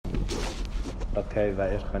Okay,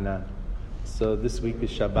 Va'irchanan. So this week is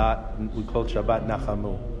Shabbat. We call Shabbat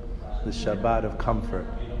Nachamu, the Shabbat of comfort,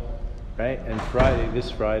 right? And this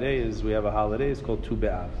Friday we have a holiday. It's called Tu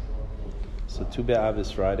B'Av. So Tu B'Av is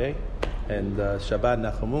Friday, and Shabbat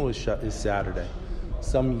Nachamu is Saturday.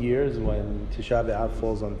 Some years when Tisha B'Av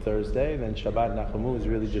falls on Thursday, then Shabbat Nachamu is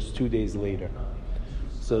really just 2 days later.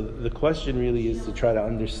 So the question really is to try to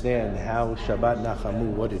understand how Shabbat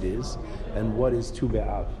Nachamu, what it is, and what is Tu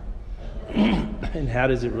B'Av. And how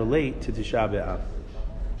does it relate to Tisha B'Av?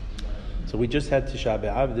 So we just had Tisha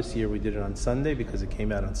B'Av. This year we did it on Sunday because it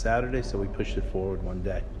came out on Saturday, so we pushed it forward one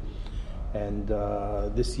day. And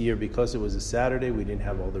this year, because it was a Saturday, we didn't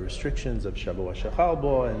have all the restrictions of Shabbat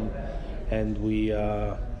Shechalbo, and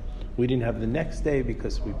we didn't have the next day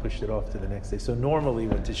because we pushed it off to the next day. So normally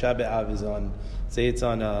when Tisha B'Av is on, say it's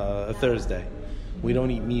on a Thursday, we don't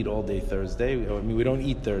eat meat all day Thursday. We don't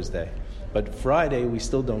eat Thursday. But Friday, we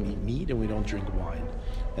still don't eat meat and we don't drink wine.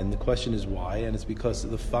 And the question is why? And it's because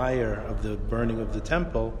the fire of the burning of the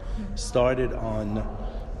temple started on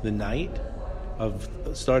the night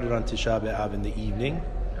started on Tisha B'Av in the evening,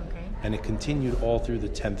 and it continued all through the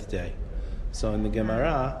 10th day. So in the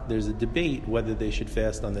Gemara, there's a debate whether they should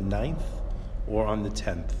fast on the 9th or on the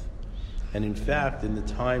 10th. And in fact, in the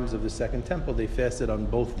times of the Second Temple, they fasted on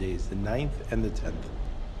both days, the 9th and the 10th.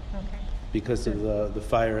 Because of the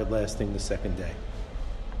fire lasting the second day.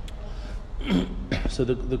 So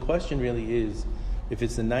the question really is, if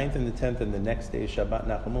it's the 9th and the 10th and the next day is Shabbat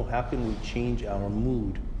Nachamu, how can we change our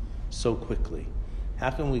mood so quickly? How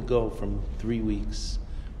can we go from 3 weeks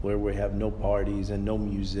where we have no parties and no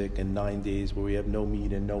music, and 9 days where we have no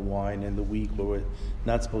meat and no wine, and the week where we're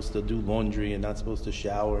not supposed to do laundry and not supposed to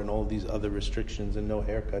shower and all these other restrictions and no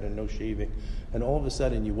haircut and no shaving, and all of a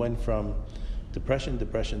sudden you went from depression,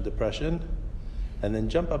 and then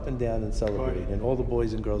jump up and down and celebrate. And all the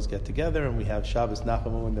boys and girls get together, and we have Shabbos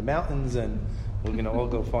Nachamu in the mountains, and we're going to all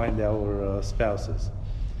go find our spouses.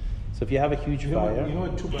 So if you have a huge fire... You know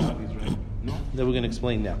what Tu B'Av is, right? No? That we're going to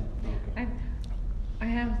explain now. I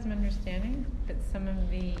have some understanding, but some of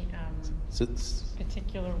the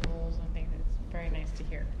particular rules and things, it's very nice to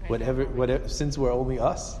hear. Whatever, since we're only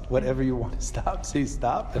us, whatever you want to stop, say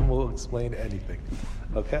stop, and we'll explain anything.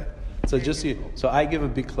 Okay? So so I give a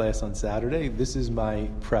big class on Saturday. This is my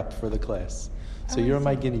prep for the class. So you're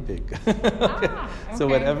my guinea pig. Okay. So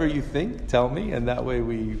whatever you think, tell me, and that way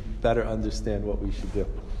we better understand what we should do.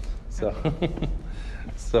 So,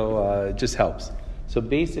 it just helps. So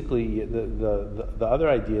basically, the other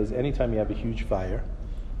idea is anytime you have a huge fire,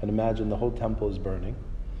 and imagine the whole temple is burning,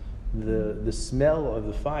 the smell of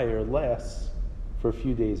the fire lasts for a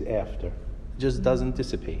few days after. It just doesn't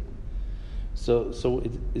dissipate. So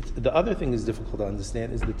it's the other thing is difficult to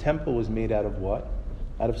understand is the temple was made out of what?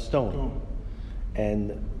 Out of stone.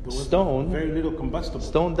 And stone, very little combustible.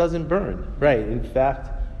 Stone doesn't burn, right? In fact,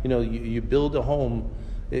 you build a home.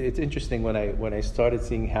 It's interesting when I started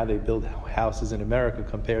seeing how they build houses in America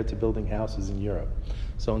compared to building houses in Europe.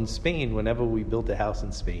 So in Spain, whenever we built a house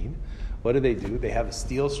in Spain, what do? They have a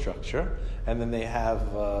steel structure, and then they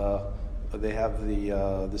have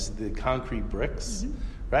the concrete bricks. Mm-hmm.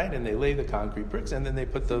 Right, and they lay the concrete bricks, and then they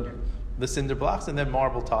put the cinder blocks, and then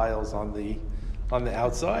marble tiles on the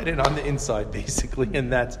outside and on the inside, basically, and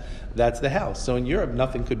that's the house. So in Europe,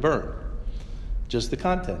 nothing could burn, just the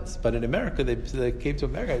contents. But in America, they came to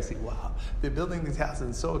America and say, "Wow, they're building these houses,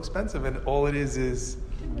 and it's so expensive, and all it is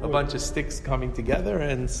a bunch of sticks coming together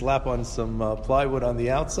and slap on some plywood on the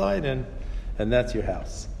outside, and that's your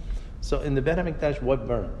house." So in the Beit HaMikdash, what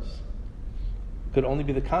burns? Could only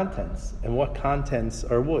be the contents. And what contents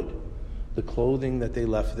are wood? The clothing that they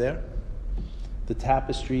left there, the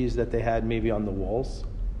tapestries that they had maybe on the walls,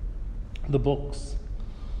 the books,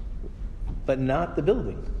 but not the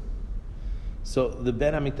building. So the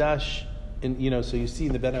Beit HaMikdash, so you see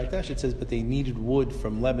in the Beit HaMikdash it says, but they needed wood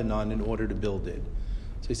from Lebanon in order to build it.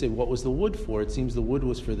 So you say, what was the wood for? It seems the wood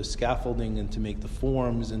was for the scaffolding and to make the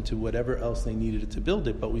forms and to whatever else they needed to build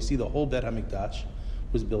it. But we see the whole Beit HaMikdash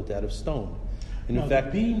was built out of stone. And now, in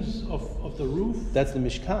fact, the beams of the roof? That's the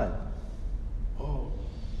Mishkan. Oh.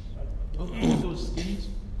 Those skins?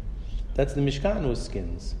 That's the Mishkan was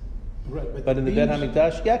skins. Right. But in the Beit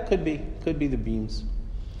HaMikdash, could be the beams.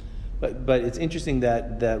 But it's interesting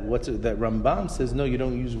that Rambam says, no, you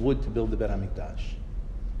don't use wood to build the Beit HaMikdash.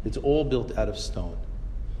 It's all built out of stone.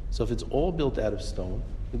 So if it's all built out of stone,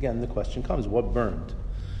 again, the question comes, what burned?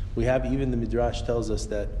 We have even the Midrash tells us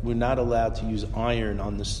that we're not allowed to use iron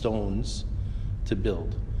on the stones to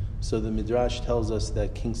build. So the Midrash tells us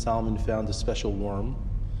that King Solomon found a special worm,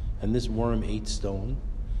 and this worm ate stone,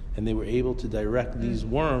 And they were able to direct these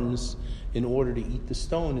worms in order to eat the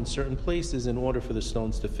stone in certain places in order for the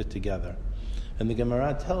stones to fit together. And the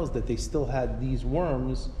Gemara tells that they still had these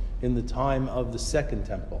worms in the time of the second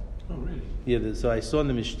temple. Oh, really? Yeah, so I saw in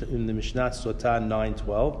the Mishnah Sotah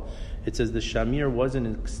 9:12, it says the Shamir wasn't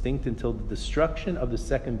extinct until the destruction of the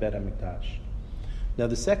second Bet HaMikdash. Now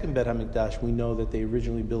the second Bet HaMikdash, we know that they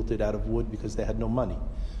originally built it out of wood because they had no money.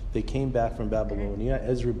 They came back from Babylonia,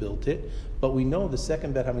 Ezra built it, but we know the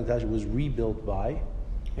second Bet HaMikdash was rebuilt by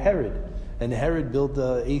Herod. And Herod built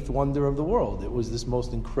the eighth wonder of the world. It was this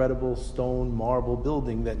most incredible stone marble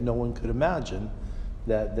building that no one could imagine,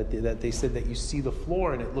 that they said that you see the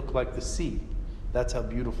floor and it looked like the sea. That's how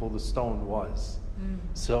beautiful the stone was.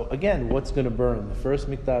 So again, what's going to burn? The first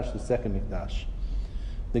Mikdash, the second Mikdash?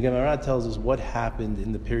 The Gemara tells us what happened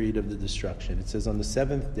in the period of the destruction. It says on the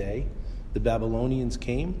seventh day, the Babylonians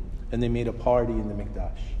came and they made a party in the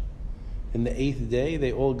Mikdash. In the eighth day,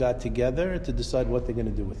 they all got together to decide what they're going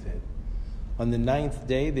to do with it. On the ninth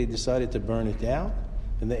day, they decided to burn it down.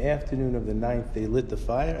 In the afternoon of the ninth, they lit the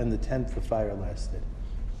fire, and the 10th, the fire lasted.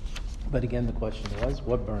 But again, the question was,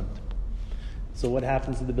 what burned? So what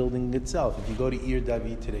happens to the building itself? If you go to Ir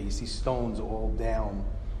David today, you see stones all down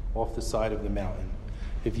off the side of the mountain.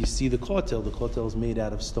 If you see the Kotel is made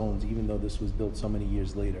out of stones, even though this was built so many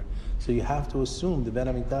years later. So you have to assume the Bet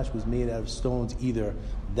HaMikdash was made out of stones either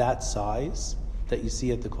that size that you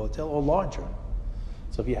see at the Kotel or larger.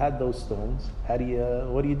 So if you had those stones,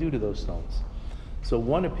 what do you do to those stones? So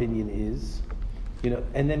one opinion is,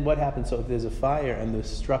 and then what happens? So if there's a fire and the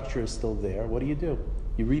structure is still there, what do?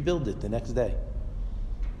 You rebuild it the next day.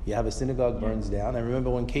 You have a synagogue burns down. I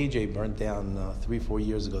remember when KJ burned down 3-4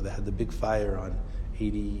 years ago, they had the big fire on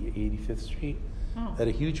 85th Street. Oh. They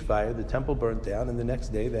had a huge fire. The temple burnt down, and the next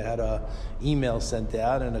day they had a email sent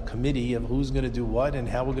out and a committee of who's going to do what and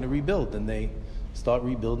how we're going to rebuild. And they start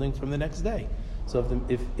rebuilding from the next day. So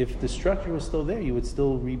if the structure was still there, you would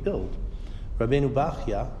still rebuild. Rabbeinu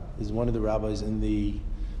Bachya is one of the rabbis in the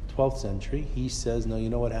 12th century. He says, no, you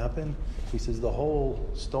know what happened? He says the whole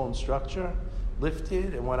stone structure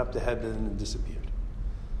lifted and went up to heaven and disappeared.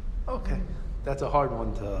 Okay, that's a hard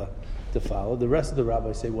one to follow. The rest of the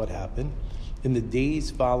rabbis say what happened. In the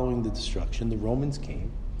days following the destruction, the Romans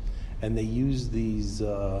came and they used these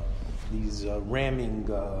ramming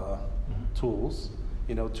tools,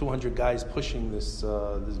 200 guys pushing this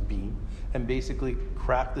beam, and basically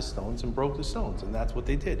cracked the stones and broke the stones, and that's what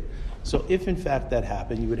they did. So if in fact that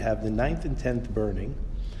happened, you would have the 9th and 10th burning,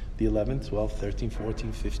 the 11th, 12th, 13th,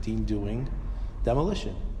 14th, 15th doing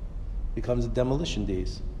demolition. Becomes demolition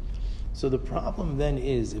days. So the problem then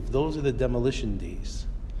is, if those are the demolition days,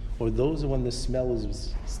 or those are when the smell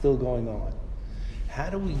is still going on, how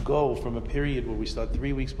do we go from a period where we start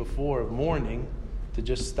 3 weeks before of mourning to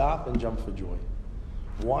just stop and jump for joy?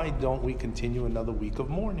 Why don't we continue another week of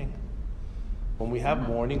mourning? When we have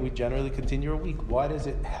mourning, we generally continue a week.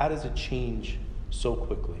 How does it change so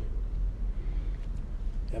quickly?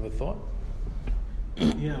 You have a thought?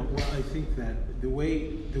 Yeah, well, I think that the way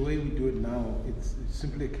we do it now, it's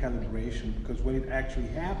simply a calibration, because when it actually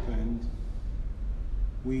happened,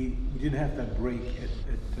 we didn't have that break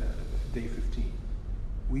at day 15.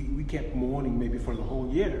 We kept mourning maybe for the whole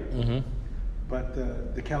year, but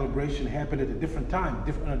the calibration happened at a different time,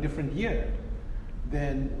 a different year.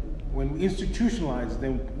 Then when we institutionalize,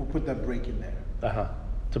 then we'll put that break in there.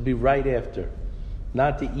 To be right after.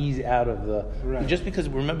 Not to ease out of the... Right. Just because,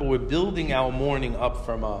 remember, we're building our mourning up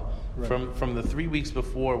from Right. from the 3 weeks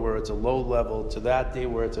before where it's a low level to that day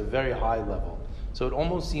where it's a very high level. So it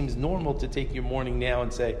almost seems normal to take your mourning now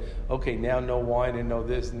and say, okay, now no wine and no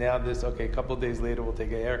this, now this, okay, a couple of days later we'll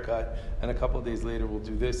take a haircut, and a couple of days later we'll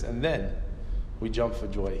do this, and then we jump for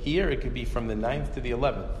joy. Here it could be from the 9th to the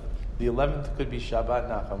 11th. The 11th could be Shabbat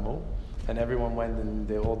Nachamu, and everyone went and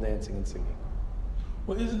they're all dancing and singing.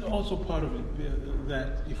 Well, isn't also part of it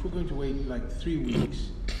that if we're going to wait like 3 weeks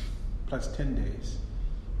plus 10 days,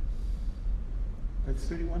 that's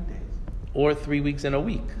 31 days. Or 3 weeks and a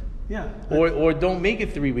week. Yeah. Or don't make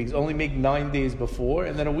it 3 weeks, only make 9 days before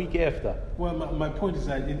and then a week after. Well, my point is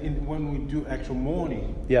that when we do actual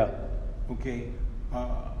mourning, Yeah. okay,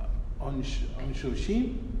 on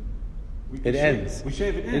Shoshim, It ends. We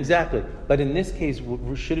shave it ends. Exactly. But in this case,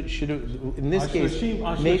 should it in this case,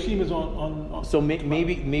 Shoshim is on so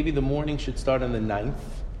maybe the morning should start on the 9th.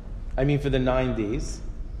 I mean, for the 9 days,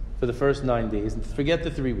 for the first 9 days. Forget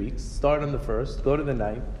the 3 weeks. Start on the 1st, go to the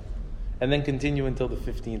 9th, and then continue until the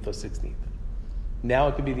 15th or 16th. Now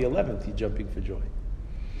it could be the 11th. You're jumping for joy.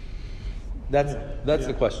 That's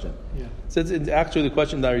the question. Yeah. So it's actually the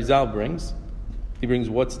question that Arizal brings. He brings,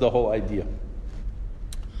 what's the whole idea?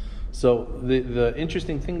 So the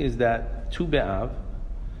interesting thing is that Tu B'Av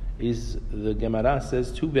is, the Gemara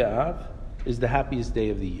says, Tu B'Av is the happiest day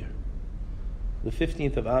of the year. The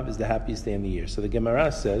 15th of Av is the happiest day in the year. So the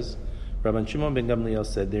Gemara says, Rabban Shimon ben Gamliel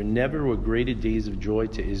said, there never were greater days of joy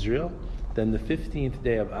to Israel than the 15th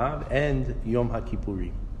day of Av and Yom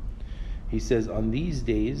HaKippurim. He says, on these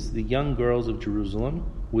days, the young girls of Jerusalem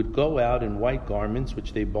would go out in white garments,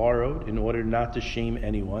 which they borrowed in order not to shame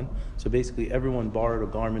anyone. So basically, everyone borrowed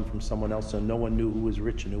a garment from someone else, so no one knew who was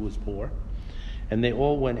rich and who was poor. And they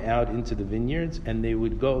all went out into the vineyards, and they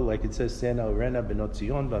would go, like it says, Sena Urena Benot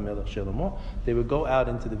Zion V'Melech Shlomo. They would go out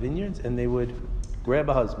into the vineyards, and they would grab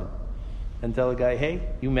a husband and tell a guy, hey,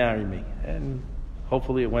 you marry me. And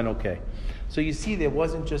hopefully it went okay. So you see, there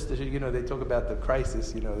wasn't just, they talk about the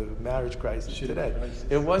crisis, the marriage crisis today.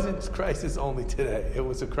 It wasn't crisis only today. It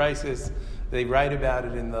was a crisis. They write about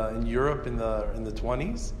it in Europe in the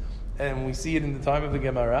 20s, and we see it in the time of the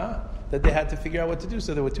Gemara that they had to figure out what to do.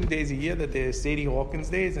 So there were 2 days a year that they're Sadie Hawkins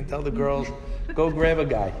days, and tell the girls, go grab a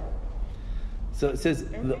guy. So it says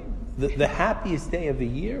the happiest day of the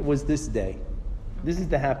year was this day. This is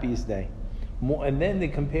the happiest day. And then they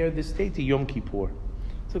compare this day to Yom Kippur.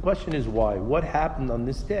 So the question is why? What happened on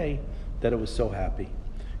this day that it was so happy?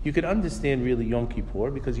 You can understand really Yom Kippur,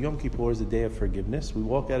 because Yom Kippur is a day of forgiveness. We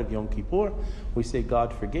walk out of Yom Kippur, we say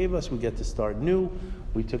God forgave us, we get to start new.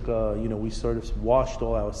 We took we sort of washed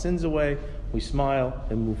all our sins away, we smile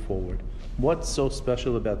and move forward. What's so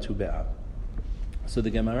special about Tu B'Av? So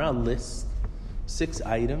the Gemara lists 6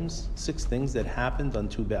 items, 6 things that happened on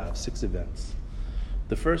Tu B'Av, 6 events.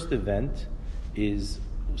 The first event is,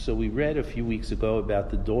 so we read a few weeks ago about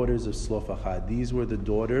the daughters of Slofachad. These were the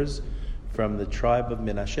daughters from the tribe of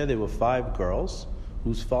Menashe. There were 5 girls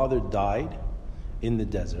whose father died in the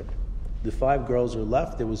desert. The 5 girls are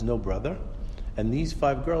left. There was no brother. And these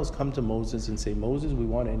 5 girls come to Moses and say, Moses, we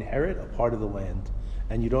want to inherit a part of the land.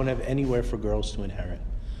 And you don't have anywhere for girls to inherit.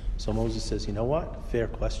 So Moses says, you know what? Fair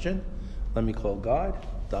question. Let me call God.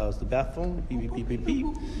 Dials the bat phone, beep, beep, beep, beep, beep.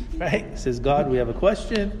 Right? Says, God, we have a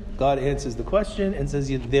question. God answers the question and says,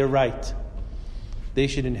 they're right. They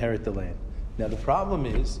should inherit the land. Now the problem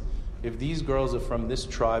is, if these girls are from this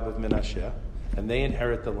tribe of Menashe, and they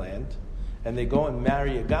inherit the land, and they go and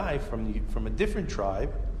marry a guy from a different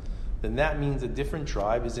tribe, then that means a different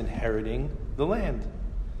tribe is inheriting the land.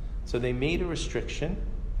 So they made a restriction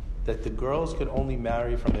that the girls could only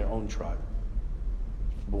marry from their own tribe.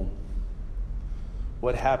 Boom.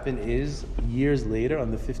 What happened is, years later, on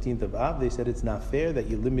the 15th of Av, they said it's not fair that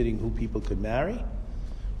you're limiting who people could marry.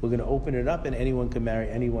 We're going to open it up and anyone can marry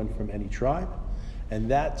anyone from any tribe. And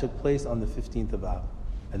that took place on the 15th of Av.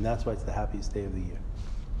 And that's why it's the happiest day of the year.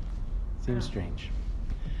 Seems strange.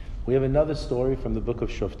 We have another story from the book of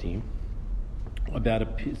Shoftim about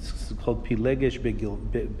it's called Pilegesh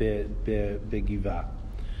Begiva,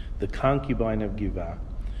 the concubine of Giva.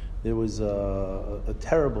 There was a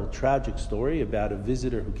terrible, tragic story about a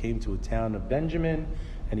visitor who came to a town of Benjamin,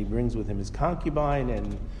 and he brings with him his concubine,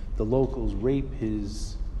 and the locals rape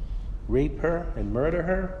her and murder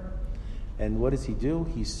her. And what does he do?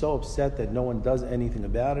 He's so upset that no one does anything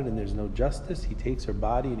about it and there's no justice. He takes her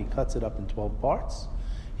body and he cuts it up in 12 parts.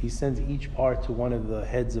 He sends each part to one of the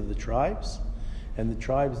heads of the tribes, and the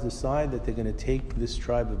tribes decide that they're going to take this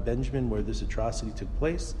tribe of Benjamin where this atrocity took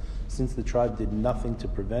place, since the tribe did nothing to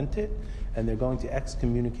prevent it, and they're going to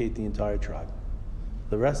excommunicate the entire tribe.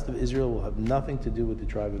 The rest of Israel will have nothing to do with the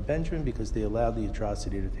tribe of Benjamin because they allowed the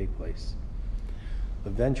atrocity to take place.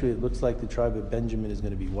 Eventually, it looks like the tribe of Benjamin is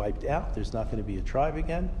going to be wiped out. There's not going to be a tribe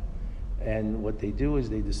again. And what they do is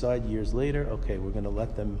they decide years later, okay, we're going to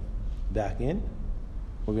let them back in.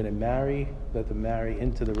 We're going to let them marry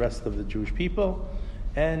into the rest of the Jewish people,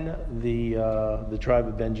 and the tribe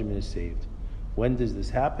of Benjamin is saved. When does this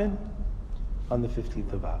happen? On the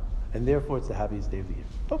 15th of Av. And therefore, it's the happiest day of the year.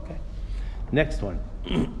 Okay. Next one.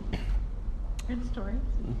 Good stories.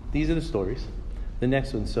 These are the stories. The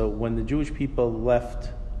next one. So when the Jewish people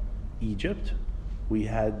left Egypt, we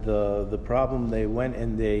had the problem. They went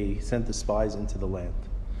and they sent the spies into the land.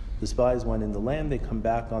 The spies went in the land. They come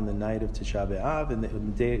back on the night of Tisha B'Av, and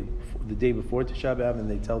the day before Tisha B'Av, and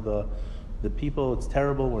they tell the people, it's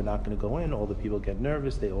terrible, we're not going to go in. All the people get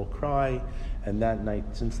nervous, they all cry, and that night,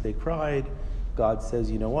 since they cried, God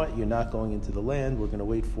says, you know what, you're not going into the land, we're going to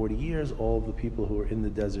wait 40 years, all the people who are in the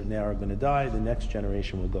desert now are going to die, the next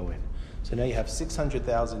generation will go in. So now you have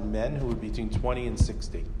 600,000 men who are between 20 and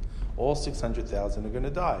 60. All 600,000 are going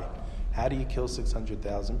to die. How do you kill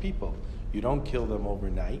 600,000 people? You don't kill them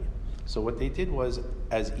overnight. So what they did was,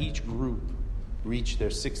 as each group reached their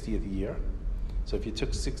 60th year, so if you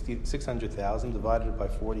took 600,000, divided it by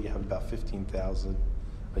 40, you have about 15,000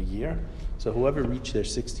 a year. So whoever reached their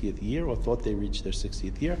 60th year or thought they reached their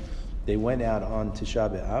 60th year, they went out on Tisha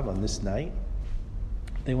B'Av on this night.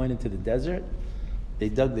 They went into the desert. They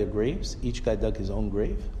dug their graves. Each guy dug his own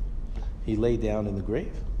grave. He lay down in the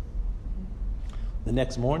grave. The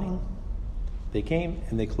next morning, they came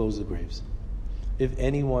and they closed the graves. If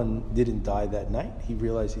anyone didn't die that night, he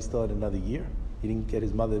realized he still had another year. He didn't get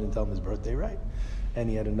his mother didn't tell him his birthday right. And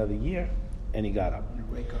he had another year, and he got up. You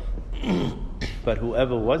wake up. But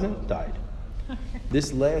whoever wasn't, died.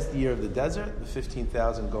 This last year of the desert, the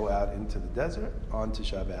 15,000 go out into the desert, on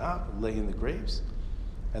Tisha B'Av, lay in the graves.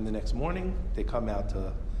 And the next morning, they come out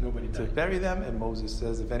to bury them, and Moses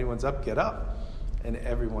says, if anyone's up, get up. And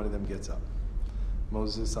every one of them gets up.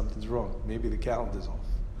 Moses says, something's wrong. Maybe the calendar's off.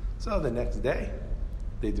 So the next day,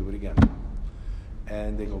 they do it again.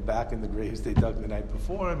 And they go back in the graves they dug the night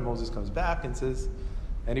before, and Moses comes back and says,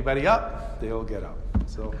 anybody up? They all get up.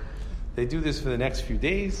 So they do this for the next few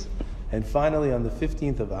days, and finally on the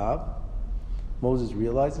 15th of Av, Moses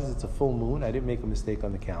realizes it's a full moon. I didn't make a mistake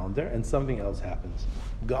on the calendar, and something else happens.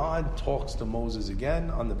 God talks to Moses again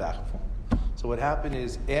on the back phone. So what happened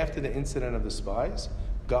is, after the incident of the spies,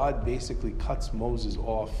 God basically cuts Moses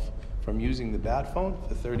off from using the bad phone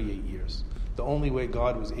for 38 years. The only way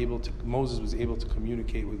Moses was able to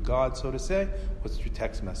communicate with God, so to say, was through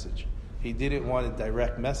text message. He didn't want a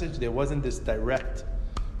direct message. There wasn't this direct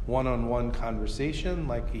one-on-one conversation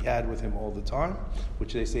like he had with him all the time,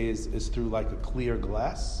 which they say is through like a clear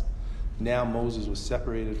glass. Now Moses was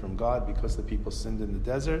separated from God because the people sinned in the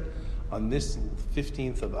desert. On this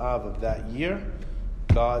 15th of Av of that year,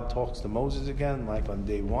 God talks to Moses again, like on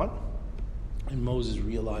day one. And Moses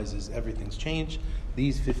realizes everything's changed.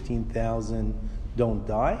 These 15,000 don't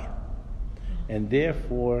die. And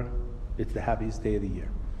therefore, it's the happiest day of the year.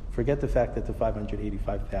 Forget the fact that the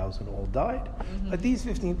 585,000 all died. But these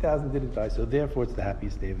 15,000 didn't die. So therefore, it's the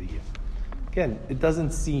happiest day of the year. Again, it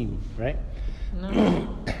doesn't seem, right?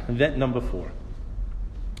 No. Event number 4.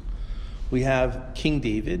 We have King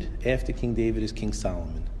David. After King David is King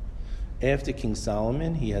Solomon. After King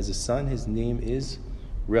Solomon, he has a son. His name is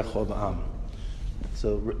Rehoboam.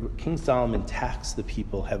 So King Solomon taxed the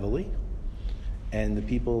people heavily. And the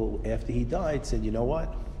people, after he died, said, you know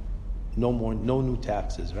what? No new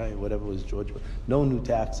taxes, right? Whatever was George, no new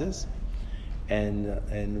taxes.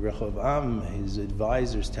 And Rehoboam, his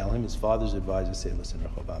advisors tell him, his father's advisors say, listen,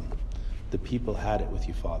 Rehoboam, the people had it with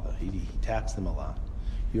your father. He taxed them a lot.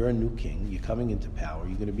 You're a new king. You're coming into power.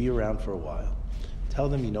 You're going to be around for a while. Tell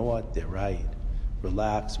them, you know what? They're right.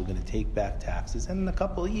 Relax. We're going to take back taxes. And in a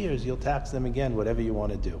couple of years, you'll tax them again, whatever you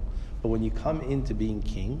want to do. But when you come into being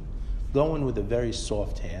king, go in with a very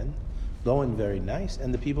soft hand. Go in very nice.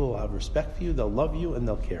 And the people will have respect for you. They'll love you and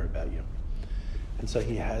they'll care about you. And so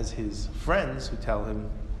he has his friends who tell him,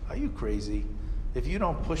 are you crazy? If you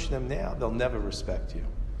don't push them now, they'll never respect you.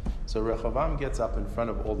 So Rehoboam gets up in front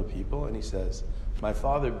of all the people and he says, my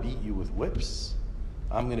father beat you with whips.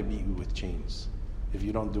 I'm going to beat you with chains if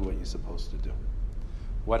you don't do what you're supposed to do.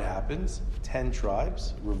 What happens? 10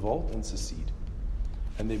 tribes revolt and secede.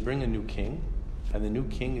 And they bring a new king, and the new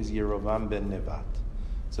king is Yerovam ben Nevat.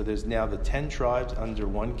 So there's now the 10 tribes under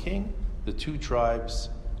one king, the 2 tribes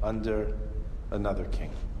under another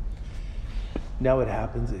king. Now what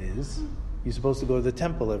happens is, you're supposed to go to the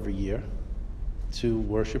temple every year to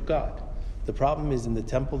worship God. The problem is in the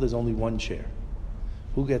temple there's only one chair.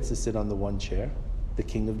 Who gets to sit on the one chair? The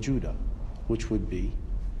king of Judah, which would be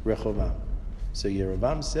Rehoboam. So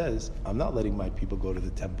Yerovam says, I'm not letting my people go to the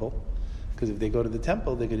temple, because if they go to the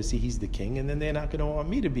temple, they're going to see he's the king, and then they're not going to want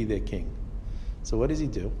me to be their king. So what does he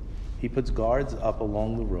do? He puts guards up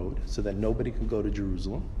along the road so that nobody can go to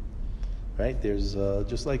Jerusalem. Right? There's,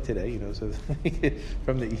 just like today, so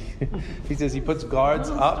he says he puts guards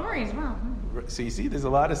up. Stories, wow. So you see, there's a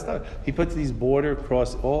lot of stuff. He puts these border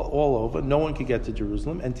across all over. No one can get to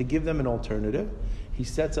Jerusalem. And to give them an alternative, he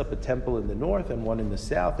sets up a temple in the north and one in the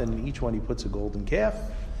south, and in each one he puts a golden calf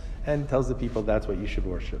and tells the people that's what you should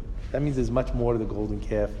worship. That means there's much more to the golden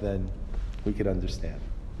calf than we could understand.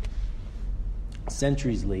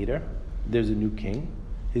 Centuries later, there's a new king.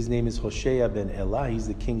 His name is Hoshea ben Elah. He's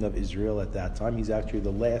the king of Israel at that time. He's actually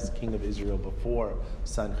the last king of Israel before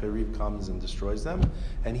Sanherib comes and destroys them.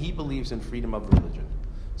 And he believes in freedom of religion.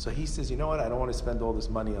 So he says, you know what, I don't want to spend all this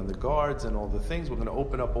money on the guards and all the things. We're going to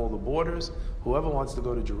open up all the borders. Whoever wants to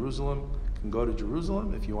go to Jerusalem can go to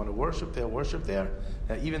Jerusalem. If you want to worship there, worship there.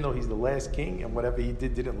 Now, even though he's the last king and whatever he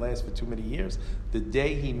did didn't last for too many years, the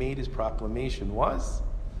day he made his proclamation was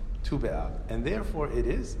Tu B'Av. And therefore it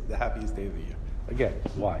is the happiest day of the year. Again,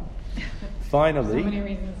 why? Finally, So many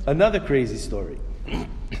reasons. another crazy story.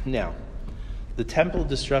 Now, The temple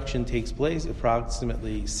destruction takes place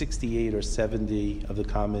approximately 68 or 70 of the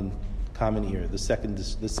common era, the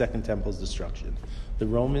second temple's destruction. The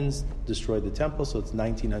Romans destroyed the temple, so it's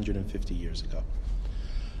 1950 years ago.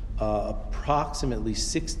 Approximately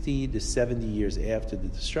 60 to 70 years after the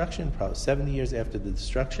destruction, probably 70 years after the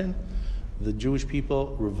destruction, the Jewish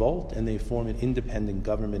people revolt and they form an independent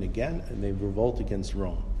government again, and they revolt against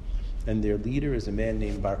Rome. And their leader is a man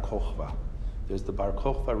named Bar Kokhba. There's the Bar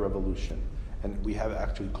Kokhba revolution. And we have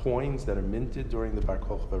actually coins that are minted during the Bar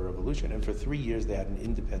Kokhba revolution. And for 3 years, they had an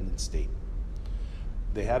independent state.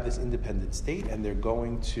 They have this independent state, and they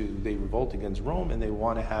revolt against Rome, and they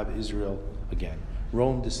want to have Israel again.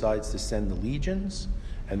 Rome decides to send the legions,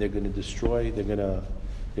 and they're going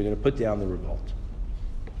to put down the revolt.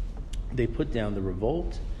 They put down the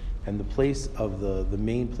revolt, and the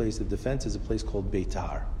main place of defense is a place called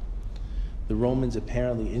Beitar. The Romans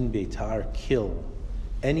apparently in Beitar kill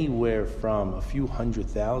anywhere from a few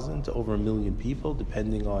 100,000 to over 1 million people,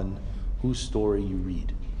 depending on whose story you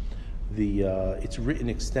read. It's written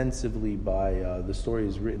extensively by, the story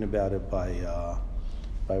is written about it by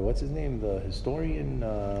what's his name? The historian?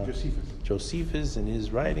 Josephus. In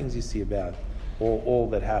his writings, you see about all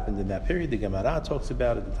that happened in that period. The Gemara talks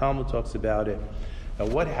about it, the Talmud talks about it. Now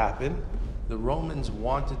what happened? The Romans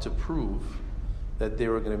wanted to prove that they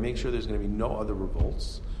were going to make sure there's going to be no other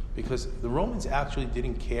revolts, because the Romans actually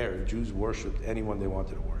didn't care if Jews worshipped anyone they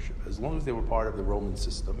wanted to worship. As long as they were part of the Roman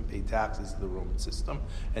system, paid taxes to the Roman system,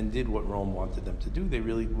 and did what Rome wanted them to do, they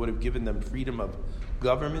really would have given them freedom of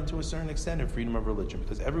government to a certain extent and freedom of religion.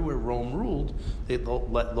 Because everywhere Rome ruled, they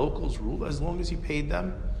let locals rule as long as you paid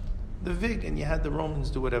them the vig and you had the Romans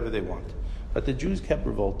do whatever they want. But the Jews kept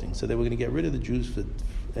revolting, so they were going to get rid of the Jews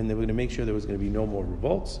and they were going to make sure there was going to be no more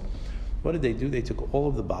revolts. What did they do? They took all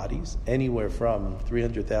of the bodies, anywhere from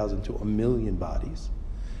 300,000 to 1 million bodies,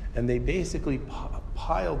 and they basically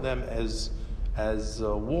piled them as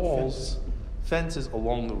walls, fences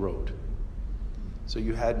along the road. So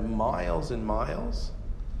you had miles and miles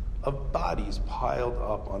of bodies piled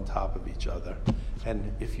up on top of each other.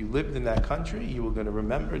 And if you lived in that country, you were going to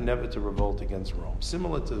remember never to revolt against Rome.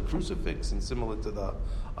 Similar to the crucifix and similar to the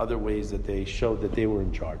other ways that they showed that they were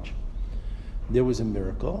in charge. There was a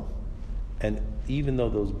miracle. And even though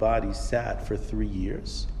those bodies sat for 3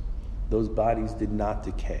 years, those bodies did not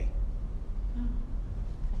decay.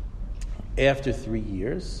 After 3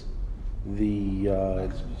 years, the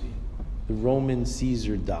Roman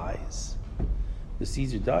Caesar dies. The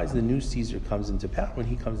Caesar dies, the new Caesar comes into power. When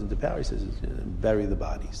he comes into power, he says, bury the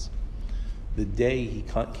bodies. The day he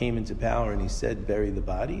came into power and he said, bury the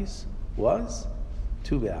bodies, was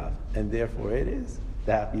Tu B'Av. And therefore it is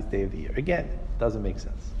the happiest day of the year. Again, doesn't make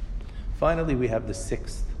sense. Finally, we have the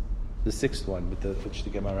sixth one, which the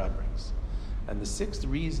Gemara brings. And the sixth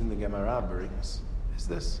reason the Gemara brings is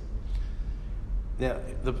this. Now,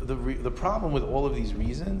 the problem with all of these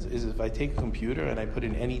reasons is if I take a computer and I put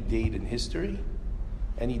in any date in history,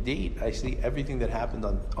 any date, I see everything that happened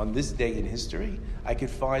on this day in history, I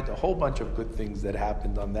could find a whole bunch of good things that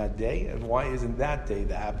happened on that day, and why isn't that day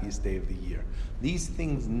the happiest day of the year? These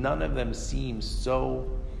things, none of them seem so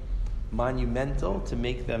monumental to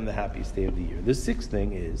make them the happiest day of the year. The sixth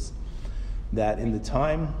thing is that in the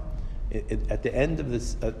time, at the end of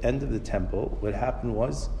the temple, what happened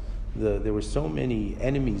was there were so many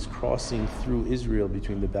enemies crossing through Israel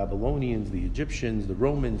between the Babylonians, the Egyptians, the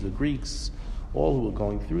Romans, the Greeks, all who were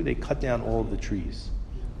going through. They cut down all of the trees.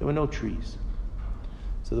 There were no trees.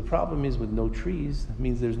 So the problem is with no trees, it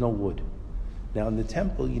means there's no wood. Now in the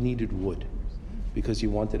temple, you needed wood, because you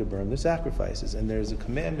wanted to burn the sacrifices. And there's a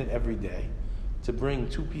commandment every day to bring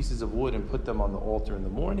 2 pieces of wood and put them on the altar in the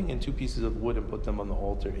morning, and 2 pieces of wood and put them on the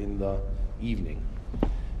altar in the evening.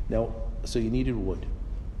 Now, so you needed wood.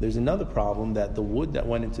 There's another problem, that the wood that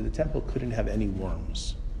went into the temple couldn't have any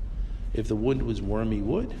worms. If the wood was wormy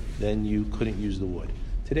wood, then you couldn't use the wood.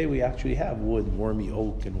 Today we actually have wood, wormy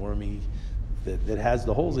oak and wormy, that has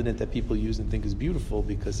the holes in it that people use and think is beautiful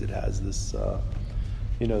because it has this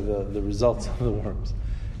the results of the worms.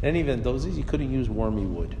 In any event, those days you couldn't use wormy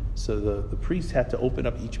wood. So the priest had to open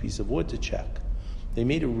up each piece of wood to check. They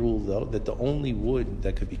made a rule, though, that the only wood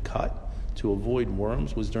that could be cut to avoid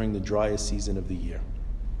worms was during the driest season of the year.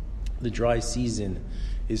 The dry season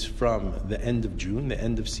is from the end of June, the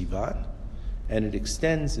end of Sivan, and it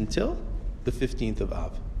extends until the 15th of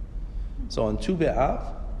Av. So on Tu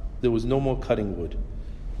B'Av, there was no more cutting wood.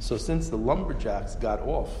 So since the lumberjacks got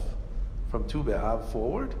off from Tu B'Av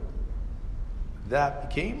forward, that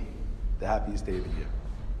became the happiest day of the year.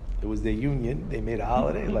 It was their union. They made a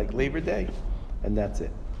holiday like Labor Day, and that's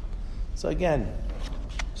it. So again,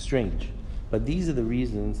 strange. But these are the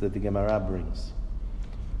reasons that the Gemara brings.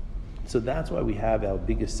 So that's why we have our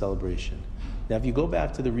biggest celebration. Now, if you go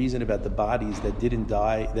back to the reason about the bodies that didn't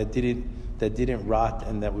die, that didn't rot,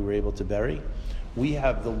 and that we were able to bury, we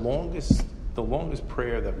have the longest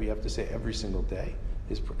prayer that we have to say every single day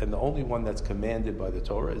and the only one that's commanded by the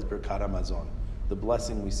Torah is Birkat HaMazon, the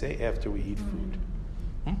blessing we say after we eat food.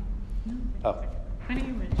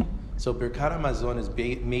 So Birkat HaMazon is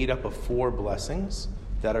made up of 4 blessings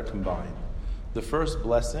that are combined. The first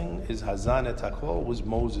blessing is Hazan et HaKol, was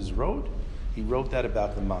Moses wrote. He wrote that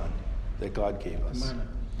about the man that God gave us.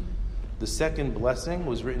 The second blessing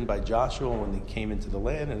was written by Joshua when they came into the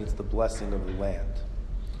land, and it's the blessing of the land.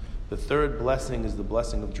 The third blessing is the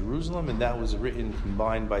blessing of Jerusalem, and that was written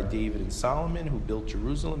combined by David and Solomon, who built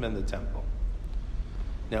Jerusalem and the temple.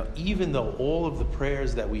 Now, even though all of the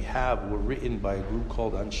prayers that we have were written by a group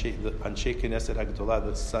called Anshe Knesset HaGedolah,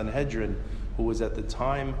 the Sanhedrin, who was at the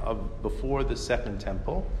time of before the Second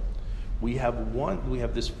Temple, we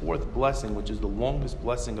have this fourth blessing, which is the longest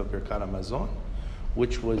blessing of Birkat HaMazon,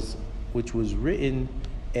 which was written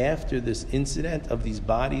after this incident of these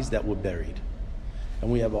bodies that were buried.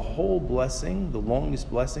 And we have a whole blessing, the longest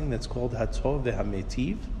blessing, that's called Hatov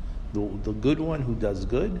v'Hametiv, the good one who does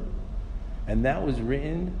good. And that was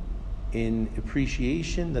written in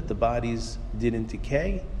appreciation that the bodies didn't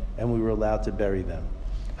decay and we were allowed to bury them.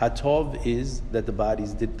 Hatov is that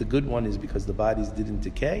the good one is because the bodies didn't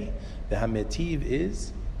decay. The Hametiv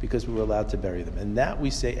is because we were allowed to bury them. And that we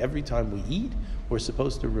say every time we eat, we're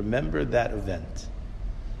supposed to remember that event.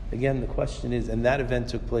 Again, the question is, and that event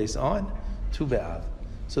took place on Tu B'Av.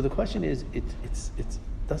 So the question is, it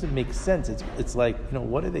doesn't make sense. It's like,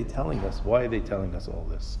 what are they telling us? Why are they telling us all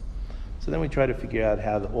this? So then we try to figure out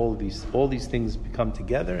how all these things come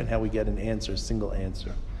together and how we get a single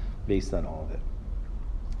answer based on all of it.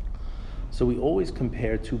 So we always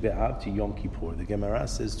compare Tu B'Av to Yom Kippur. The Gemara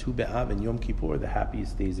says Tu B'Av and Yom Kippur are the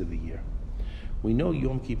happiest days of the year. We know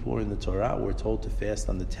Yom Kippur in the Torah, we're told to fast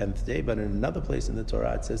on the 10th day, but in another place in the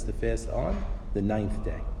Torah it says to fast on the 9th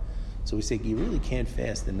day. So we say you really can't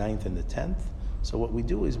fast the 9th and the 10th. So what we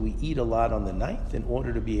do is we eat a lot on the 9th in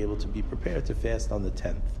order to be able to be prepared to fast on the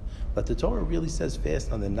 10th. But the Torah really says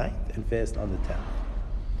fast on the 9th and fast on the 10th.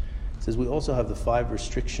 It says we also have the 5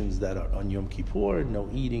 restrictions that are on Yom Kippur: no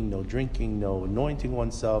eating, no drinking, no anointing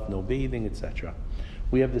oneself, no bathing, etc.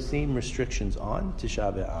 We have the same restrictions on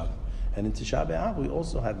Tisha B'Av. And in Tisha B'Av, we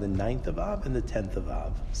also have the 9th of Av and the 10th of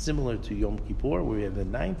Av, similar to Yom Kippur, where we have the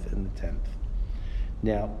 9th and the 10th.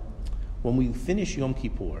 Now, when we finish Yom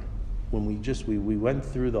Kippur, when we went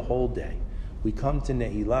through the whole day, we come to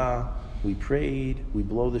Ne'ilah, we prayed, we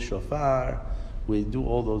blow the shofar, we do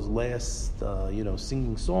all those last,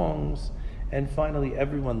 singing songs, and finally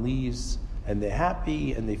everyone leaves and they're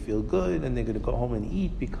happy and they feel good and they're going to go home and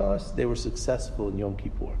eat because they were successful in Yom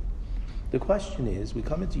Kippur. The question is, we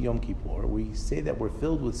come into Yom Kippur, we say that we're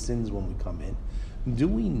filled with sins when we come in. Do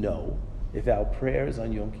we know if our prayers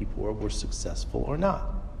on Yom Kippur were successful or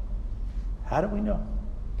not? How do we know?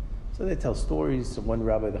 So they tell stories. One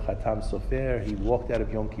rabbi, the Khatam Sofer, he walked out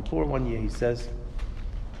of Yom Kippur one year, he says,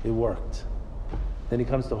 it worked. Then he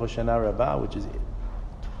comes to Hoshana Rabbah, which is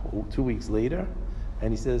 2 weeks later,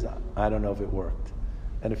 and he says, I don't know if it worked.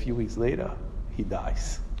 And a few weeks later, he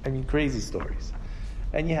dies. Crazy stories.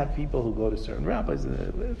 And you have people who go to certain rabbis,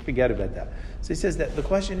 forget about that. So he says that the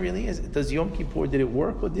question really is, does Yom Kippur, did it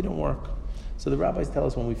work or didn't work? So the rabbis tell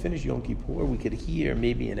us when we finish Yom Kippur, we could hear,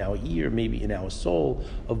 maybe in our ear, maybe in our soul,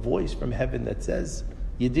 a voice from heaven that says,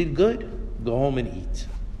 you did good, go home and eat.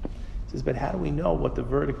 He says, but how do we know what the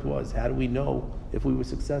verdict was? How do we know if we were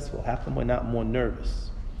successful? How come we're not more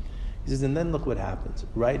nervous? He says, and then look what happens.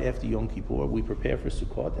 Right after Yom Kippur, we prepare for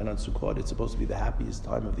Sukkot, and on Sukkot, it's supposed to be the happiest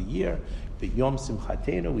time of the year. But Yom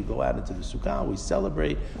Simchatenu, we go out into the Sukkah, we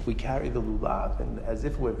celebrate, we carry the lulav, and as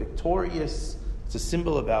if we're victorious, it's a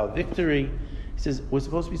symbol of our victory. He says, we're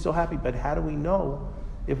supposed to be so happy, but how do we know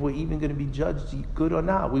if we're even going to be judged good or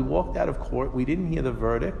not? We walked out of court, we didn't hear the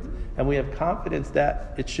verdict, and we have confidence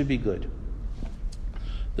that it should be good.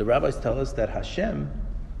 The rabbis tell us that Hashem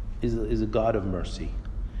is a God of mercy.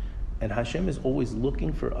 And Hashem is always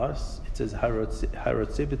looking for us. It says, Harotzeh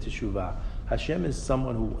b'teshuvah. Hashem is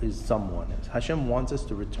someone who is someone. Hashem wants us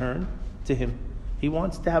to return to Him. He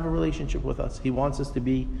wants to have a relationship with us. He wants us to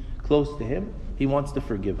be close to Him. He wants to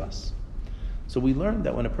forgive us. So we learned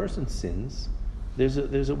that when a person sins,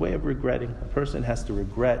 there's a way of regretting. A person has to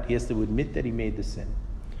regret. He has to admit that he made the sin.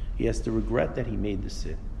 He has to regret that he made the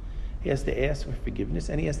sin. He has to ask for forgiveness,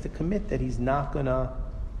 and he has to commit that he's not going to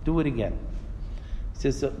do it again. He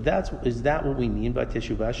says, so is that what we mean by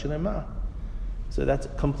teshuvah shlema? So that's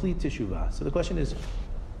complete teshuvah. So the question is,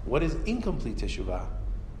 What is incomplete teshuvah?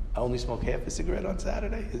 I only smoke half a cigarette on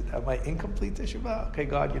Saturday. Am I incomplete teshuvah? Okay,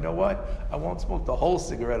 God, you know what? I won't smoke the whole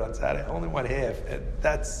cigarette on Saturday. I only want half. And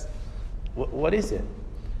that's, what is it?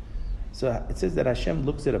 So it says that Hashem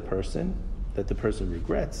looks at a person that the person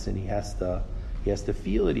regrets, and he has to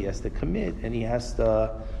feel it, he has to commit, and he has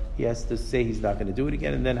to say he's not going to do it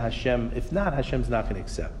again. And then Hashem, if not, Hashem's not going to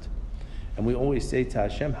accept. And we always say to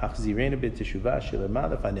Hashem, Hachzirena b'teshuvah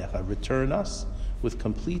shelema lefanecha, return us with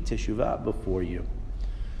complete teshuvah before you.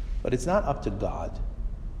 But it's not up to God.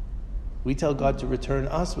 We tell God to return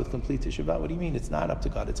us with complete teshuvah. What do you mean? It's not up to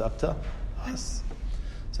God. It's up to us.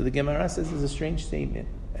 So the Gemara says it's a strange statement.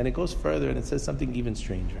 And it goes further and it says something even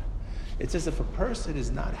stranger. It says if a person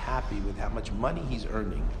is not happy with how much money he's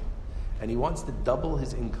earning and he wants to double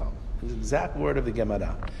his income, the exact word of the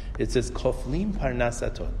Gemara, it says koflim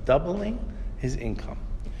parnasato, doubling his income.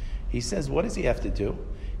 He says, what does he have to do?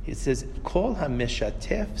 It says kol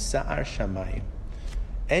hameshatef sa'ar shamayim.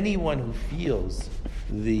 Anyone who feels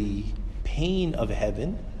the pain of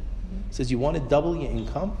heaven, says you want to double your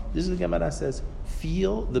income, this is the Gemara says,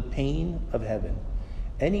 feel the pain of heaven.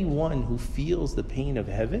 Anyone who feels the pain of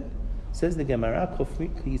heaven, says the Gemara,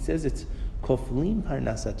 he says it's koflim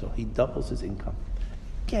parnasato, he doubles his income.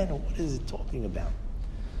 Again, what is it talking about?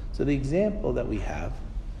 So the example that we have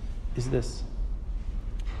is this.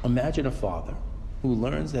 Imagine a father who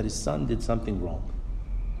learns that his son did something wrong.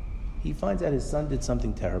 He finds out his son did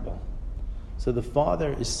something terrible. So the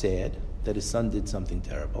father is sad that his son did something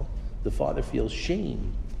terrible. The father feels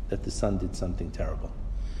shame that the son did something terrible.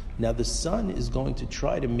 Now the son is going to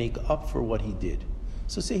try to make up for what he did.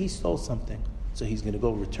 So say he stole something. So he's going to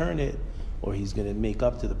go return it, or he's going to make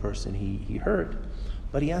up to the person he hurt.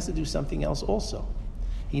 But he has to do something else also.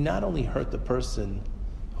 He not only hurt the person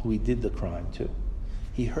who he did the crime to,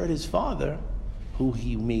 he hurt his father, who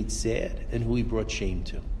he made sad and who he brought shame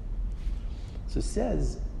to. So it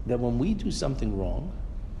says that when we do something wrong,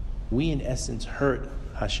 we in essence hurt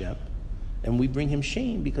Hashem, and we bring him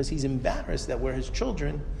shame because he's embarrassed that we're his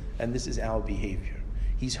children and this is our behavior.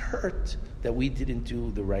 He's hurt that we didn't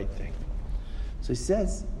do the right thing. So he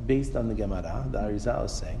says, based on the Gemara, the Arizal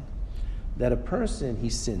is saying, that a person, he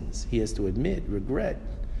sins. He has to admit, regret,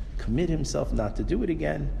 commit himself not to do it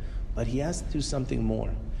again, but he has to do something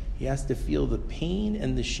more. He has to feel the pain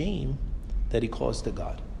and the shame that he caused to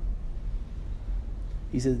God.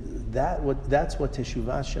 He says that's what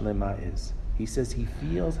Teshuvah Shelema is. He says he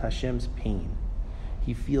feels Hashem's pain.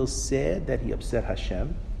 He feels sad that he upset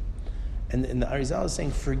Hashem. And the Arizal is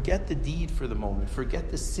saying, forget the deed for the moment. Forget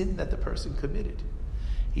the sin that the person committed.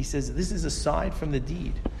 He says, this is aside from the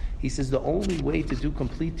deed. He says the only way to do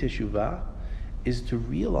complete Teshuvah is to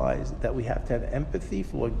realize that we have to have empathy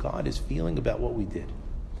for what God is feeling about what we did.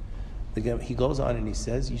 He goes on and he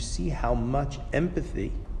says, you see how much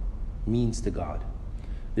empathy means to God.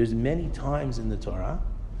 There's many times in the Torah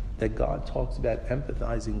that God talks about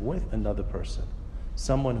empathizing with another person.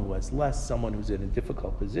 Someone who has less, someone who's in a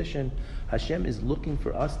difficult position. Hashem is looking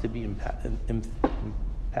for us to be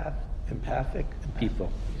empathic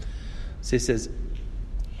people. So he says,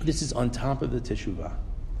 this is on top of the Teshuvah.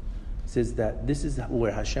 He says that this is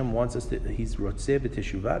where Hashem wants us to, he's Rotzeh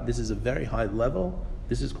b'Teshuvah. This is a very high level.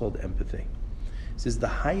 This is called empathy. He says the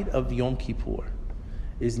height of Yom Kippur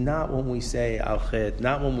is not when we say Al-Chet,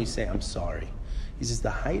 not when we say I'm sorry. He says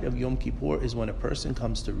the height of Yom Kippur is when a person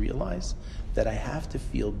comes to realize that I have to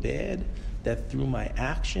feel bad, that through my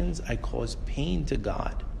actions I cause pain to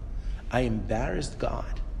God. I embarrassed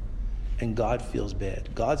God, and God feels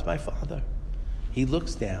bad. God's my father. He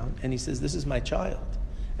looks down and he says, this is my child,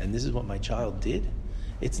 and this is what my child did.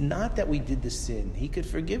 It's not that we did the sin. He could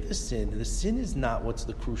forgive the sin. The sin is not what's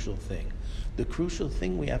the crucial thing. The crucial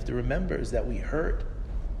thing we have to remember is that we hurt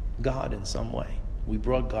God in some way. We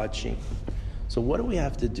brought God shame. So what do we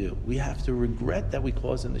have to do? We have to regret that we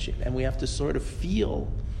caused him the shame, and we have to sort of feel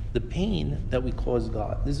the pain that we caused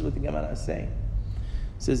God. This is what the Gemara is saying.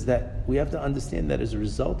 It says that we have to understand that as a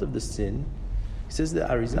result of the sin, it says that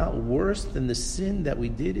Arizal, worse than the sin that we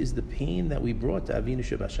did is the pain that we brought to Avinu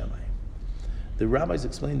Shebashamayim. The rabbis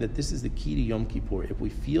explain that this is the key to Yom Kippur. If we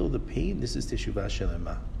feel the pain, this is Teshuvah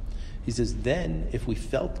Shelema. He says, then if we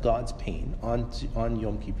felt God's pain on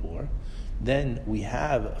Yom Kippur, then we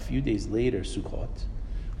have a few days later Sukkot.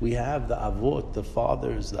 We have the Avot, the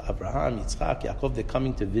fathers, the Abraham, Yitzchak, Yaakov, they're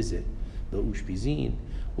coming to visit, the Ushpizin.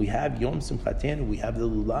 We have Yom Simchatenu, we have the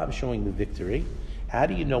Lulav showing the victory. How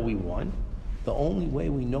do you know we won? The only way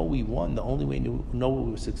we know we won, the only way we know we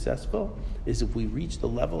were successful, is if we reach the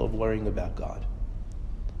level of worrying about God.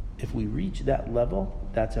 If we reach that level,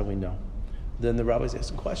 that's how we know. Then the rabbis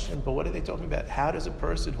ask a question, but what are they talking about? How does a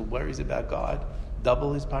person who worries about God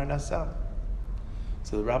double his parnasah?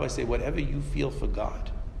 So the rabbis say, whatever you feel for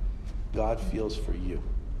God, God feels for you.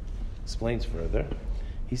 Explains further.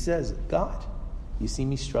 He says, God, you see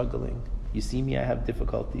me struggling. You see me, I have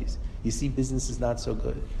difficulties. You see business is not so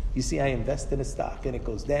good. You see I invest in a stock and it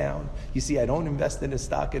goes down. You see I don't invest in a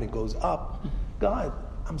stock and it goes up. God,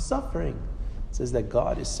 I'm suffering. It says that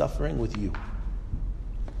God is suffering with you.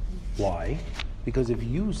 Why? Because if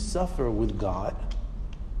you suffer with God,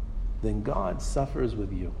 then God suffers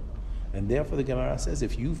with you. And therefore the Gemara says,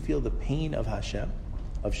 if you feel the pain of Hashem,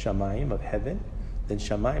 of Shamayim, of heaven, then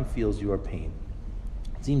Shamayim feels your pain.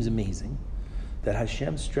 It seems amazing that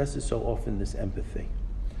Hashem stresses so often this empathy.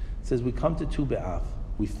 It says we come to Tu B'Av,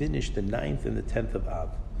 we finish the 9th and the 10th of Av.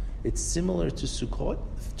 It's similar to Sukkot.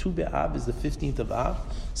 Tu B'Av is the 15th of Av,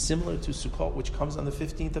 similar to Sukkot, which comes on the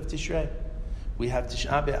 15th of Tishrei. We have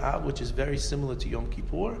Tisha B'Av, which is very similar to Yom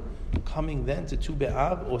Kippur, coming then to Tu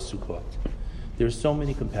B'Av or Sukkot. There are so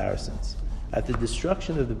many comparisons. At the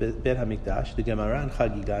destruction of the Beit HaMikdash, the Gemara in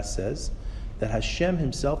Chagiga says that Hashem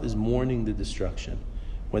himself is mourning the destruction.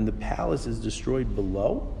 When the palace is destroyed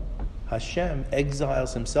below, Hashem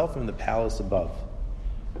exiles himself from the palace above.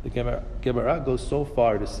 The Gemara goes so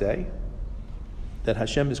far to say that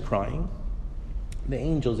Hashem is crying. The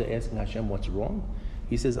angels are asking Hashem what's wrong.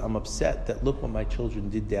 He says, I'm upset that look what my children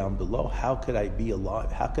did down below. How could I be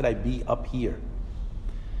alive? How could I be up here?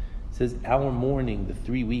 It says, our mourning, the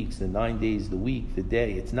 3 weeks, the 9 days, the week, the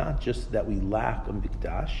day, it's not just that we lack a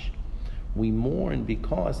Mikdash. We mourn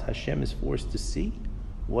because Hashem is forced to see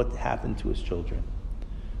what happened to his children.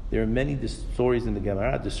 There are many stories in the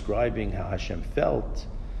Gemara describing how Hashem felt,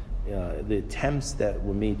 the attempts that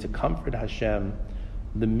were made to comfort Hashem.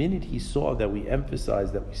 The minute he saw that we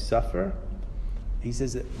emphasize that we suffer, he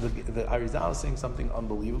says that the Arizal is saying something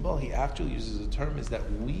unbelievable. He actually uses a term is that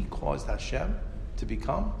we caused Hashem to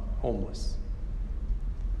become homeless.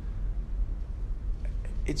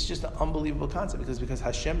 It's just an unbelievable concept because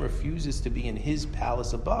Hashem refuses to be in his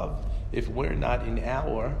palace above if we're not in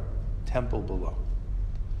our temple below.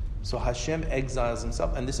 So Hashem exiles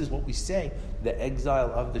himself, and this is what we say, the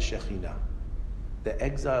exile of the Shekhinah. The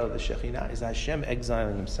exile of the Shekhinah is Hashem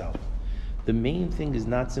exiling himself. The main thing is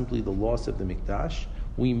not simply the loss of the Mikdash.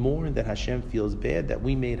 We mourn that Hashem feels bad, that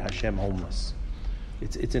we made Hashem homeless.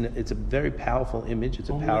 It's a very powerful image. It's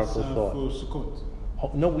a powerful thought. For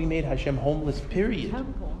Sukkot. No, we made Hashem homeless, period.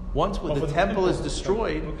 Once the temple is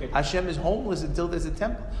destroyed, okay. Hashem is homeless until there's a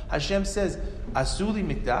temple. Hashem says, Asuli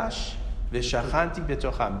Mikdash, v'shachanti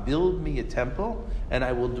betocham, build me a temple, and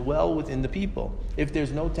I will dwell within the people. If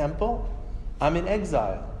there's no temple, I'm in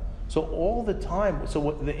exile. So all the time,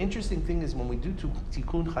 the interesting thing is when we do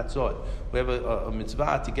Tikkun Chatzot, we have a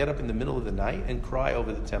mitzvah to get up in the middle of the night and cry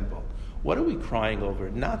over the temple. What are we crying over?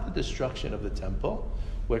 Not the destruction of the temple.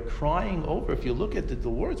 We're crying over, if you look at the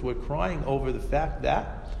words, we're crying over the fact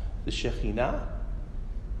that the Shekhinah,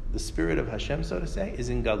 the spirit of Hashem, so to say, is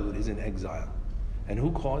in Galut, is in exile. And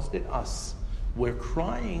who caused it? Us. We're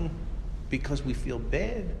crying because we feel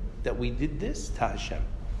bad that we did this to Hashem.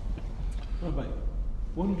 Rabbi,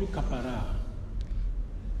 when you do kapara,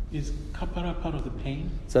 is kapara part of the pain?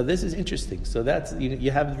 So this is interesting. So that's,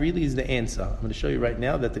 you have really is the answer. I'm going to show you right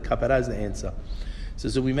now that the kapara is the answer.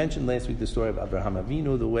 So we mentioned last week the story of Abraham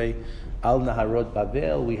Avinu, the way Al Naharot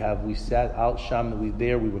Bavel, we sat out Sham,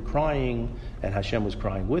 we were crying, and Hashem was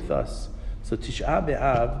crying with us. So Tisha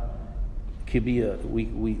B'Av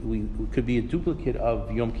could be a duplicate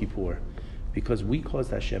of Yom Kippur, because we caused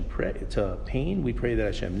Hashem to pain. We pray that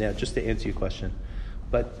Hashem. Now, just to answer your question,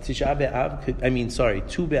 but Tisha B'Av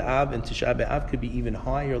Tu B'Av and Tisha B'Av could be even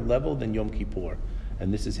higher level than Yom Kippur,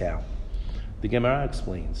 and this is how. The Gemara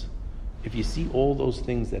explains. If you see all those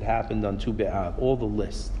things that happened on Tu B'Av, all the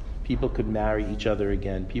list, people could marry each other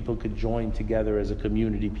again, people could join together as a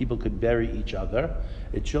community, people could bury each other,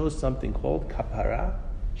 it shows something called Kapara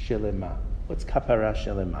Shelema. What's Kapara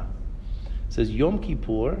Shelema? It says Yom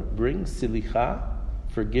Kippur brings Silicha,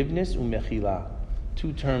 forgiveness, umechila,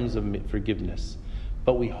 2 terms of forgiveness.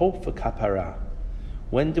 But we hope for Kapara.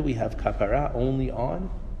 When do we have Kapara? Only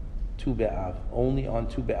on Tu B'Av, only on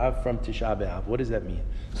Tu B'Av from Tisha B'Av. What does that mean?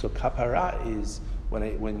 So kapara is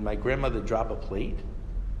when my grandmother drop a plate,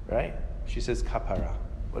 right? She says kapara.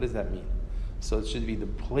 What does that mean? So it should be the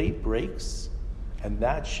plate breaks, and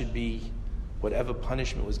that should be whatever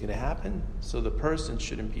punishment was going to happen, so the person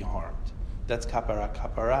shouldn't be harmed. That's kapara.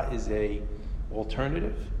 Kapara is a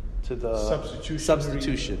alternative to the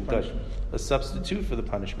substitution. Good. A substitute for the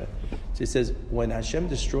punishment. So it says when Hashem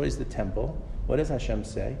destroys the temple, what does Hashem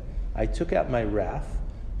say? I took out my wrath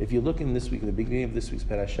If you look in this week, in the beginning of this week's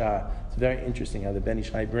parasha, it's very interesting how the Ben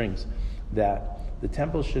Ish Chai brings that the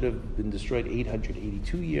temple should have been destroyed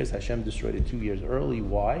 882 years. Hashem destroyed it 2 years early.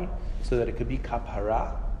 Why? So that it could be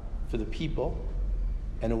kapara for the people,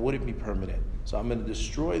 and it wouldn't be permanent. So I'm going to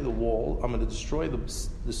destroy the wall. I'm going to destroy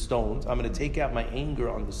the stones. I'm going to take out my anger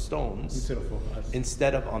on the stones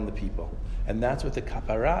instead of on the people. And that's what the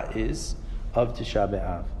kapara is of Tisha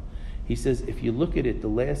B'Av. He says, if you look at it, the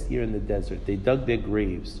last year in the desert, they dug their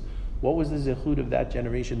graves. What was the zechut of that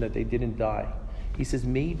generation that they didn't die? He says,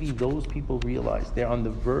 maybe those people realize they're on the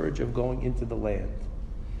verge of going into the land.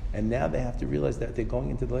 And now they have to realize that they're going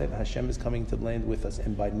into the land. Hashem is coming to the land with us.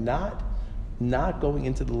 And by not going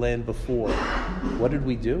into the land before, what did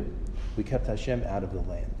we do? We kept Hashem out of the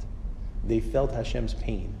land. They felt Hashem's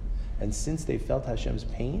pain. And since they felt Hashem's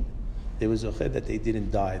pain, there was a chid that they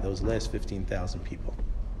didn't die, those last 15,000 people.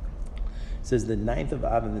 It says the 9th of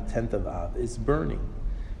Av and the 10th of Av is burning.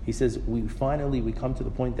 He says, we come to the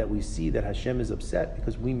point that we see that Hashem is upset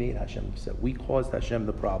because we made Hashem upset. We caused Hashem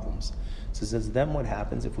the problems. So it says, then what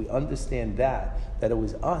happens if we understand that it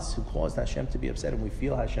was us who caused Hashem to be upset and we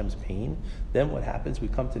feel Hashem's pain, then what happens? We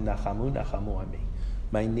come to Nachamu, Nachamu Ami.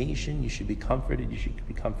 My nation, you should be comforted, you should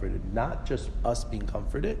be comforted. Not just us being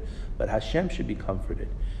comforted, but Hashem should be comforted.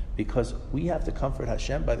 Because we have to comfort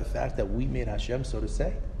Hashem by the fact that we made Hashem, so to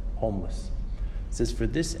say, homeless. It says, for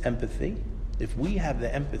this empathy, if we have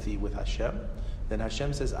the empathy with Hashem, then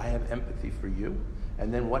Hashem says, I have empathy for you.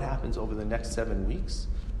 And then what happens over the next 7 weeks?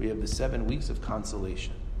 We have the 7 weeks of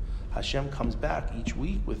consolation. Hashem comes back each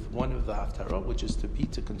week with one of the haftarot, which is to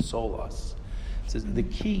console us. It says, the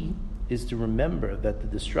key is to remember that the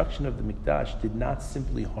destruction of the Mikdash did not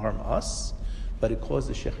simply harm us, but it caused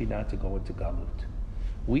the Shekhinah to go into Galut.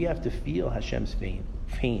 We have to feel Hashem's pain.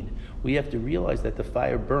 We have to realize that the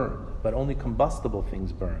fire burned, but only combustible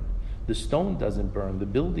things burn. The stone doesn't burn, the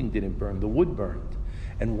building didn't burn, the wood burned.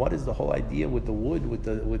 And what is the whole idea with the wood, with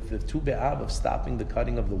the Tu B'Av of stopping the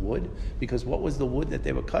cutting of the wood? Because what was the wood that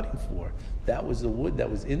they were cutting for? That was the wood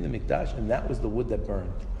that was in the Mikdash, and that was the wood that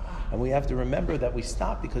burned. And we have to remember that we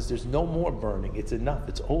stop because there's no more burning. It's enough.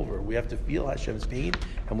 It's over. We have to feel Hashem's pain,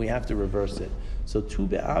 and we have to reverse it. So Tu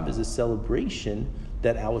B'Av is a celebration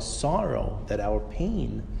that our sorrow, that our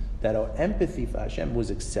pain, that our empathy for Hashem was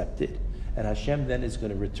accepted. And Hashem then is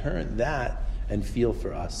going to return that and feel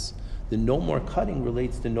for us. The no more cutting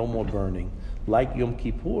relates to no more burning. Like Yom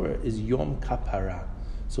Kippur is Yom Kapara.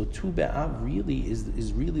 So Tu B'Av really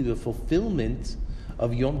is really the fulfillment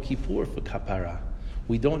of Yom Kippur for Kapara.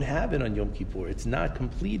 We don't have it on Yom Kippur. It's not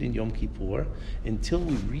complete in Yom Kippur until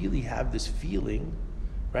we really have this feeling,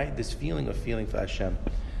 right? This feeling of feeling for Hashem.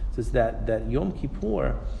 It says that Yom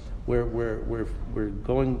Kippur, we're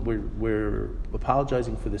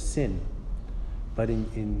apologizing for the sin. But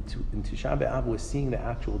in Tisha B'Av, we're seeing the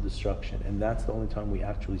actual destruction, and that's the only time we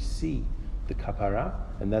actually see the kapara,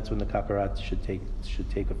 and that's when the kapara should take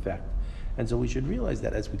effect. And so we should realize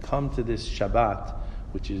that as we come to this Shabbat,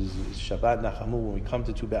 which is Shabbat Nachamu, when we come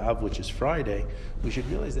to Tu B'Av, which is Friday, we should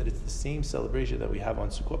realize that it's the same celebration that we have on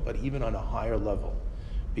Sukkot, but even on a higher level.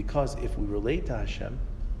 Because if we relate to Hashem,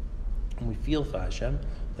 and we feel for Hashem,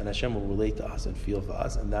 then Hashem will relate to us and feel for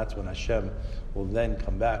us, and that's when Hashem will then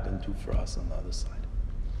come back and do for us on the other side.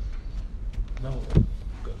 Now,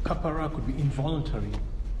 kapara could be involuntary.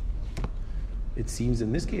 It seems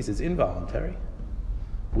in this case it's involuntary.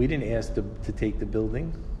 We didn't ask to take the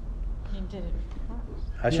building. He did it for us.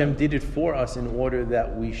 Hashem did it for us in order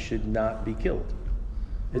that we should not be killed.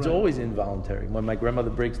 It's always involuntary. When my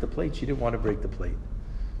grandmother breaks the plate, she didn't want to break the plate.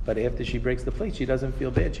 But after she breaks the plate, she doesn't feel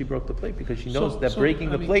bad she broke the plate because she knows that breaking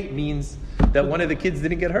the plate means that one of the kids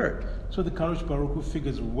didn't get hurt. So the Kadosh Baruch Hu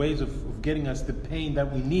figures ways of getting us the pain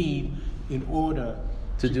that we need in order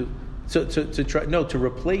to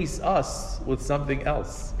replace us with something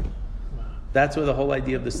else. Wow. That's where the whole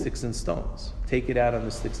idea of the sticks and stones. Take it out on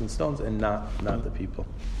the sticks and stones and not the people.